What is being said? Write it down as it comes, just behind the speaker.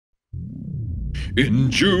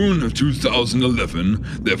In June of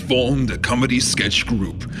 2011, they formed a comedy sketch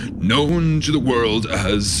group known to the world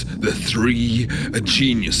as the Three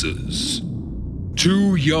Geniuses.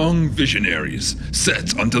 Two young visionaries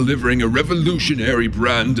set on delivering a revolutionary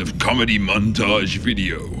brand of comedy montage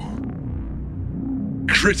video.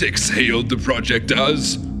 Critics hailed the project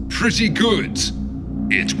as pretty good.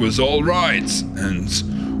 It was alright, and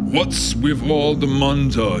what's with all the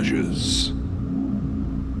montages?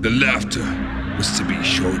 The laughter was to be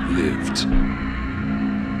short-lived.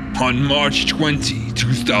 On March 20,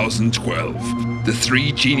 2012, the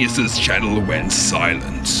Three Geniuses channel went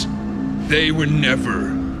silent. They were never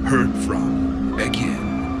heard from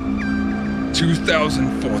again.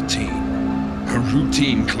 2014, a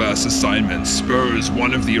routine class assignment spurs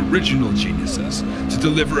one of the original geniuses to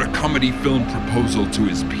deliver a comedy film proposal to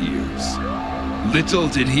his peers. Little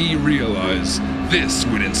did he realize this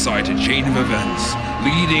would incite a chain of events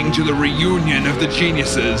leading to the reunion of the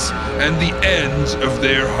geniuses and the end of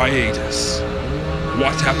their hiatus.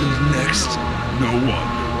 What happened next, no one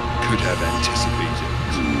could have anticipated.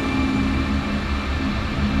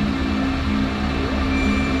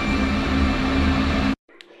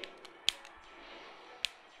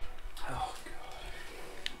 Oh God.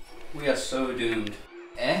 We are so doomed.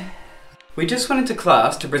 We just went into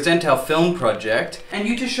class to present our film project, and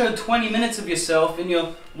you just showed 20 minutes of yourself in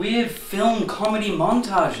your weird film comedy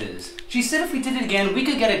montages. She said if we did it again, we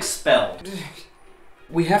could get expelled.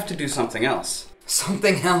 We have to do something else.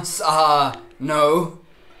 Something else? No.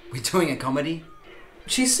 We're doing a comedy?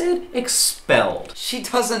 She said expelled. She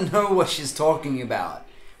doesn't know what she's talking about.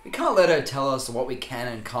 We can't let her tell us what we can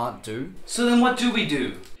and can't do. So then what do we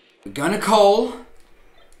do? We're gonna call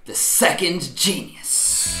the second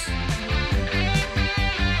genius.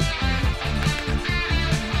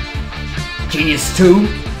 Genius 2?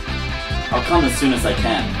 I'll come as soon as I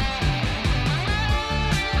can.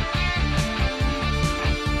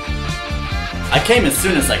 I came as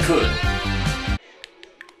soon as I could.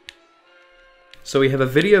 So we have a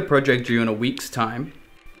video project due in a week's time.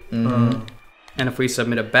 And if we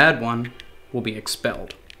submit a bad one, we'll be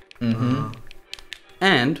expelled.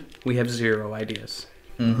 And we have 0 ideas.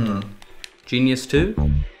 Genius 2?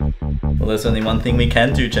 Well, there's only one thing we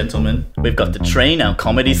can do, gentlemen. We've got to train our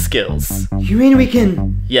comedy skills. You mean we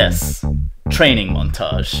can? Yes, training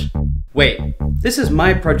montage. Wait, this is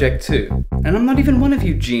my project too, and I'm not even one of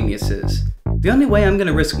you geniuses. The only way I'm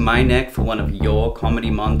gonna risk my neck for one of your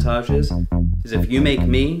comedy montages is if you make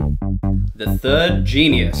me the third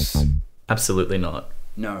genius. Absolutely not.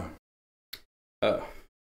 No. Oh.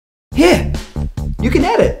 Here! You can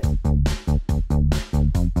edit!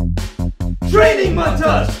 Training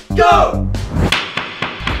montage, go!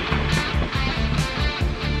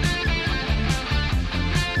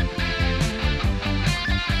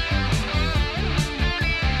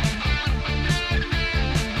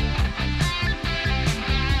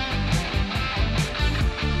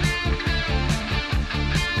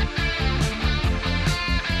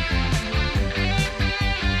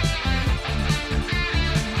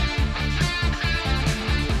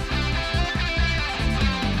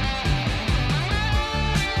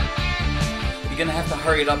 You're gonna have to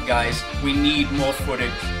hurry it up, guys. We need more footage.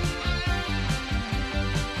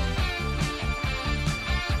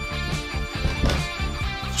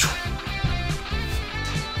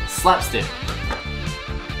 Slapstick.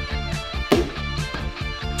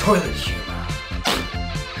 Toilet humor.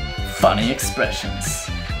 Funny expressions.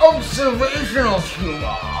 Observational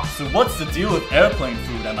humor. So what's the deal with airplane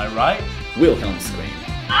food, am I right? Wilhelm scream.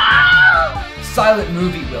 Silent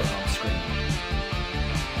movie Wilhelm scream.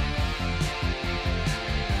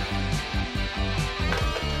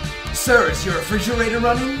 Sir, is your refrigerator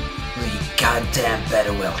running? Well, you goddamn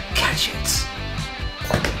better well catch it.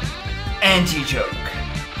 Anti-joke.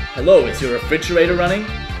 Hello, is your refrigerator running?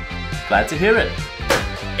 Glad to hear it.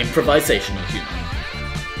 Improvisational humor.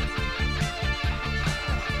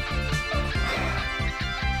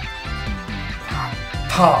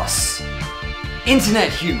 Pass.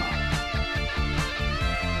 Internet humor.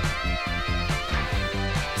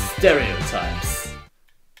 Stereotypes.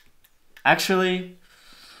 Actually,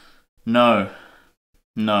 no.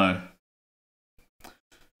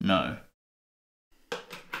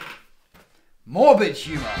 Morbid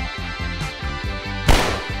humor.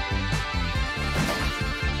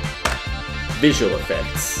 Visual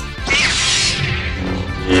effects.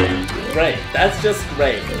 Great, that's just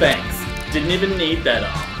great, thanks. Didn't even need that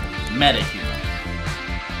meta humor.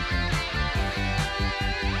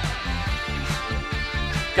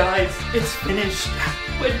 Guys, it's finished.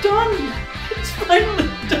 We're done. It's finally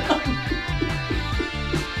done.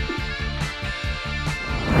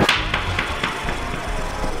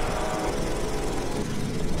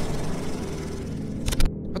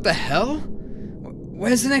 What the hell?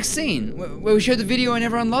 Where's the next scene? Where we show the video and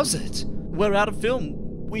everyone loves it? We're out of film.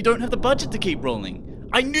 We don't have the budget to keep rolling.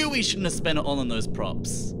 I knew we shouldn't have spent it all on those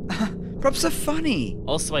props. Props are funny.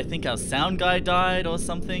 Also, I think our sound guy died or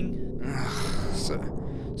something. So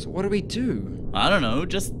what do we do? I don't know,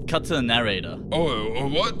 just cut to the narrator. Oh,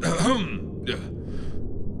 what?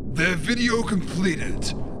 Their video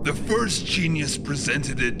completed. The first genius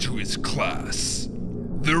presented it to his class.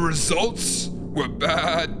 The results were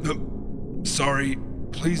bad. Sorry,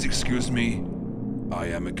 please excuse me. I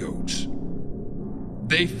am a goat.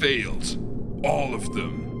 They failed. All of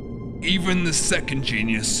them. Even the second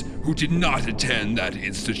genius who did not attend that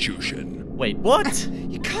institution. Wait, what?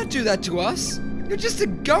 You can't do that to us. You're just a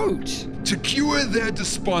goat. To cure their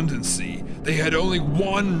despondency, they had only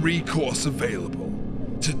one recourse available.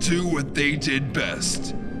 To do what they did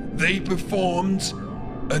best. They performed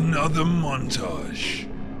another montage.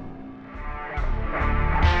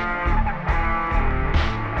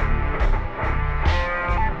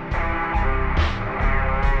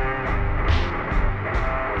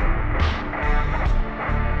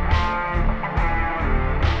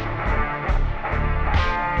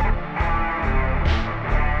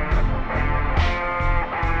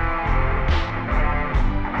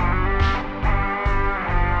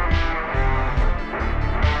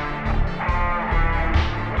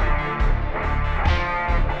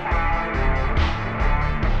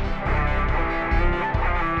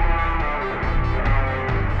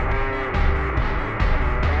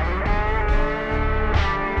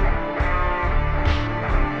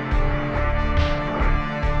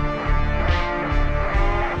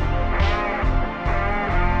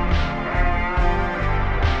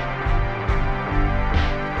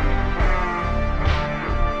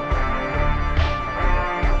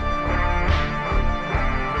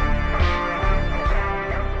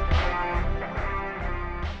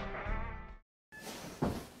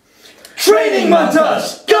 Training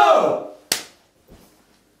montage, go!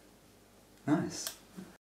 Nice.